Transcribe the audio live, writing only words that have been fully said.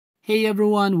Hey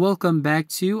everyone, welcome back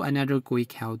to another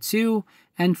quick how-to,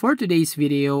 and for today's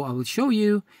video I will show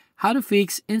you how to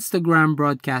fix Instagram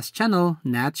broadcast channel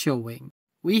not showing.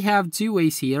 We have two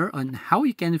ways here on how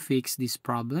you can fix this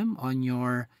problem on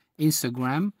your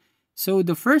Instagram. So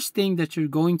the first thing that you're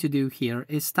going to do here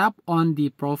is tap on the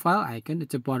profile icon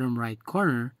at the bottom right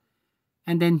corner,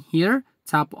 and then here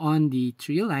tap on the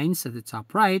three lines at the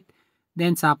top right,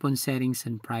 then tap on settings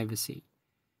and privacy.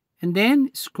 And then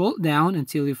scroll down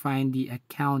until you find the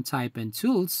account type and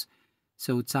tools.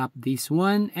 So tap this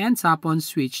one and tap on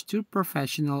switch to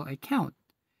professional account.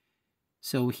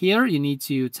 So here you need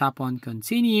to tap on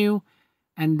continue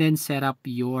and then set up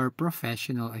your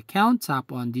professional account.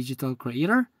 Tap on digital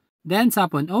creator. Then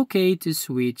tap on OK to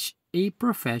switch a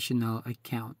professional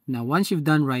account. Now once you've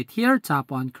done right here,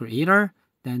 tap on creator,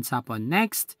 then tap on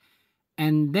next.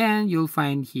 And then you'll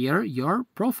find here your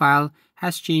profile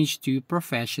has changed to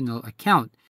professional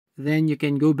account. Then you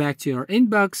can go back to your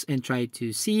inbox and try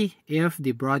to see if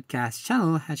the broadcast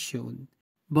channel has shown.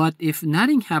 But if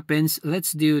nothing happens,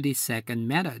 let's do the second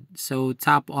method. So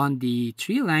tap on the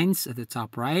three lines at the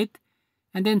top right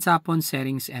and then tap on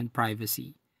settings and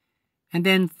privacy. And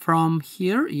then from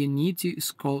here, you need to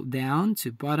scroll down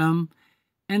to bottom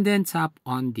and then tap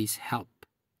on this help.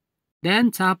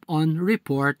 Then tap on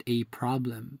report a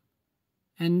problem.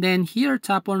 And then here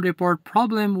tap on report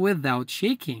problem without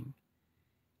shaking.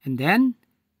 And then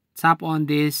tap on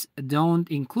this don't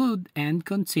include and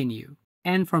continue.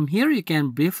 And from here you can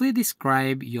briefly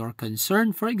describe your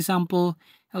concern. For example,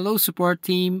 hello support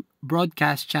team,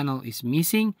 broadcast channel is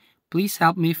missing. Please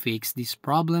help me fix this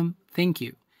problem. Thank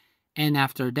you. And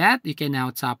after that, you can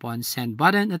now tap on send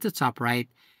button at the top right.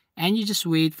 And you just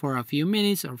wait for a few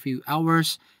minutes or a few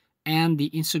hours, and the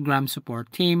Instagram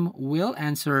support team will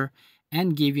answer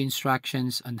and give you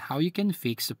instructions on how you can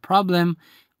fix the problem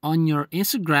on your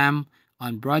Instagram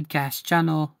on broadcast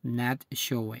channel not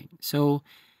showing. So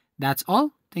that's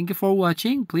all. Thank you for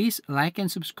watching. Please like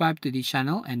and subscribe to the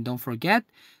channel and don't forget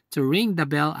to ring the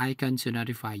bell icon to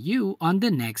notify you on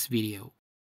the next video.